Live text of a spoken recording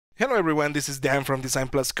Hello everyone, this is Dan from Design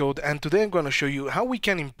Plus Code, and today I'm going to show you how we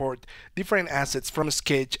can import different assets from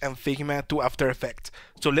Sketch and Figma to After Effects.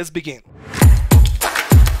 So let's begin.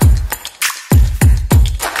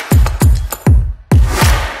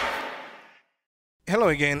 Hello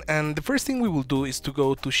again, and the first thing we will do is to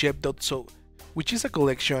go to shape.so, which is a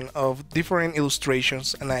collection of different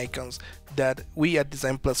illustrations and icons that we at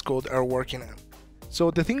Design Plus Code are working on.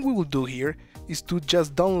 So the thing we will do here is to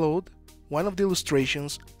just download one of the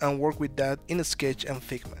illustrations and work with that in Sketch and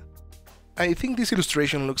Figma. I think this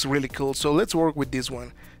illustration looks really cool, so let's work with this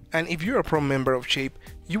one. And if you're a Pro member of Shape,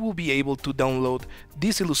 you will be able to download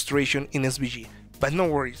this illustration in SVG. But no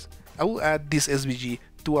worries, I will add this SVG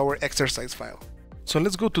to our exercise file. So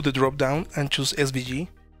let's go to the drop down and choose SVG,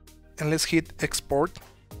 and let's hit export,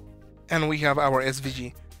 and we have our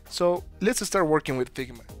SVG. So let's start working with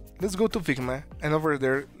Figma. Let's go to Figma, and over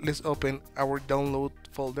there let's open our download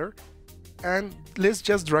folder, and let's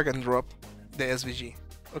just drag and drop the SVG.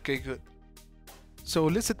 Okay, good. So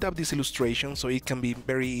let's set up this illustration so it can be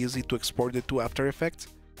very easy to export it to After Effects.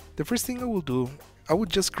 The first thing I will do, I will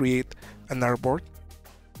just create an artboard,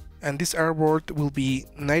 and this artboard will be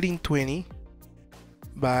 1920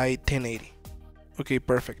 by 1080. Okay,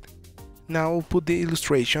 perfect. Now I'll put the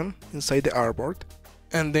illustration inside the artboard,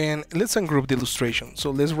 and then let's ungroup the illustration. So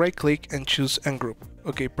let's right click and choose ungroup.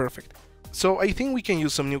 Okay, perfect. So I think we can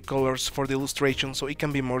use some new colors for the illustration so it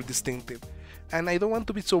can be more distinctive. And I don't want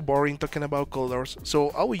to be so boring talking about colors,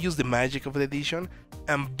 so I will use the magic of the edition,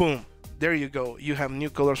 and boom, there you go, you have new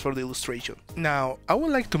colors for the illustration. Now, I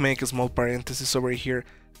would like to make a small parenthesis over here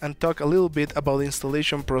and talk a little bit about the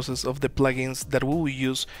installation process of the plugins that we will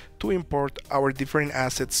use to import our different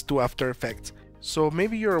assets to After Effects. So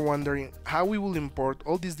maybe you're wondering how we will import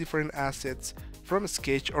all these different assets from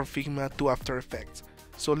Sketch or Figma to After Effects.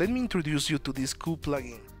 So let me introduce you to this cool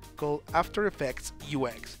plugin called After Effects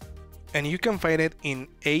UX, and you can find it in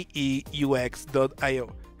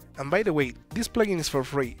aeux.io. And by the way, this plugin is for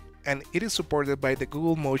free, and it is supported by the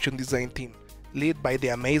Google Motion Design team, led by the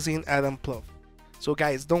amazing Adam Plouffe. So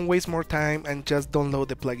guys, don't waste more time and just download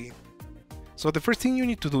the plugin. So the first thing you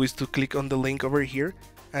need to do is to click on the link over here,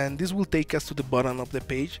 and this will take us to the bottom of the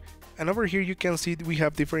page. And over here you can see we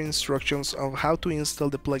have different instructions of how to install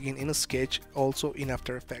the plugin in Sketch, also in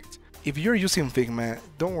After Effects. If you're using Figma,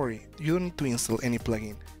 don't worry, you don't need to install any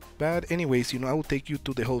plugin. But anyways, I will take you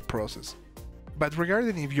to the whole process. But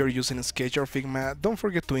regarding if you're using Sketch or Figma, don't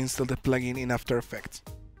forget to install the plugin in After Effects.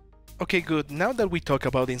 Okay, good. Now that we talk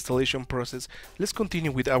about the installation process, let's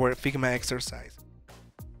continue with our Figma exercise.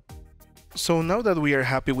 So now that we are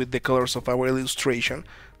happy with the colors of our illustration,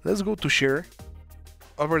 let's go to Share.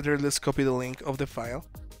 Over there, let's copy the link of the file,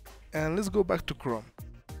 and let's go back to Chrome.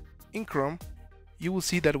 In Chrome, you will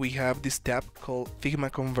see that we have this tab called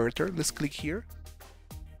Figma Converter. Let's click here.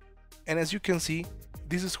 And as you can see,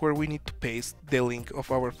 this is where we need to paste the link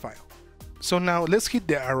of our file. So now let's hit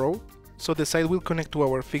the arrow, so the site will connect to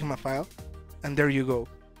our Figma file, and there you go.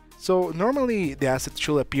 So normally the assets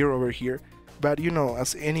should appear over here, but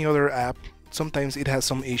as any other app, sometimes it has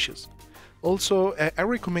some issues. Also, I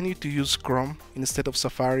recommend you to use Chrome instead of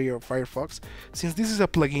Safari or Firefox, since this is a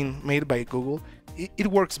plugin made by Google, it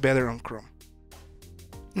works better on Chrome.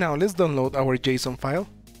 Now let's download our JSON file,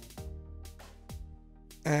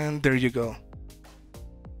 and there you go.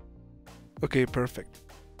 Okay, perfect.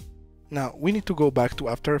 Now we need to go back to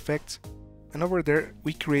After Effects, and over there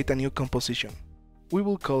we create a new composition. We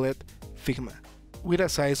will call it Figma, with a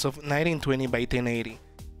size of 1920 by 1080,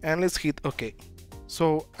 and let's hit OK.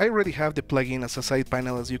 So I already have the plugin as a side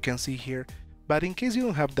panel, as you can see here, but in case you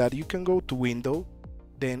don't have that, you can go to Window,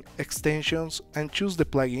 then Extensions, and choose the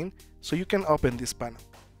plugin so you can open this panel.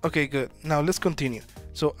 Okay, good. Now let's continue.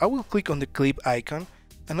 So I will click on the clip icon,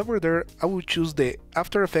 and over there I will choose the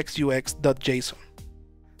After Effects UX.json.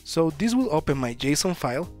 So this will open my JSON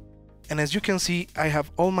file, and as you can see, I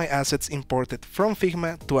have all my assets imported from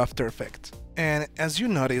Figma to After Effects. And as you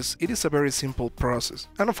notice, it is a very simple process.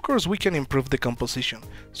 And of course we can improve the composition.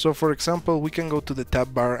 So for example, we can go to the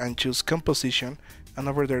tab bar and choose Composition, and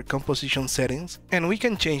over there Composition Settings, and we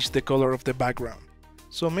can change the color of the background.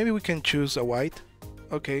 So maybe we can choose a white.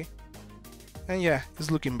 Okay. And yeah,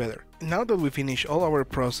 it's looking better. Now that we finish all our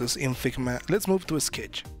process in Figma, let's move to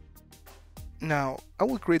Sketch. Now, I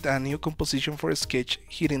will create a new composition for Sketch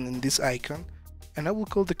hidden in this icon, and I will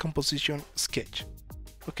call the composition Sketch.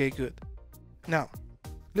 Okay, good. Now,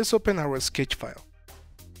 let's open our Sketch file.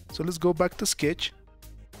 So let's go back to Sketch,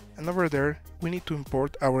 and over there we need to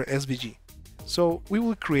import our SVG. So we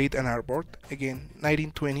will create an artboard, again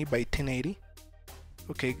 1920 by 1080.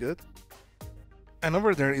 Okay, good. And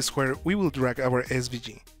over there is where we will drag our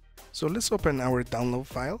SVG. So let's open our download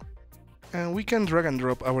file and we can drag and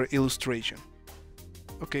drop our illustration.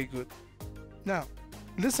 Okay, good. Now,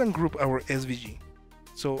 let's ungroup our SVG.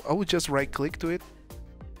 So I will just right click to it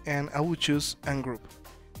and I will choose ungroup.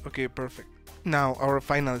 Okay, perfect. Now our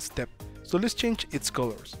final step. So let's change its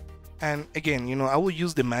colors. And again, I will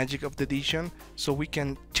use the magic of the addition so we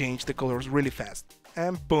can change the colors really fast.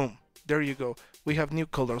 And boom, there you go. We have new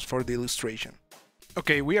colors for the illustration.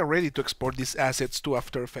 Okay, we are ready to export these assets to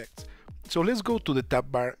After Effects. So let's go to the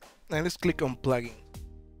tab bar and let's click on plugin.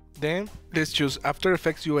 Then let's choose After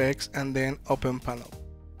Effects UX and then open panel.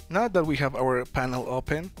 Now that we have our panel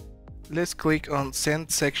open, let's click on send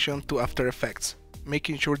section to After Effects,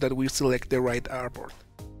 making sure that we select the right artboard.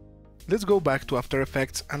 Let's go back to After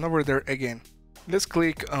Effects and over there again. Let's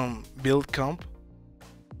click on build comp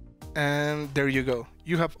and there you go.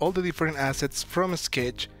 You have all the different assets from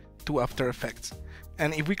Sketch to After Effects.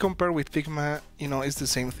 And if we compare with Figma, it's the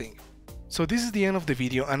same thing. So this is the end of the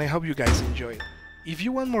video and I hope you guys enjoyed. If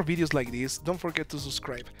you want more videos like this, don't forget to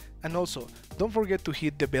subscribe. And also, don't forget to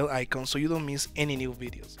hit the bell icon so you don't miss any new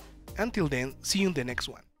videos. Until then, see you in the next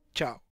one. Ciao!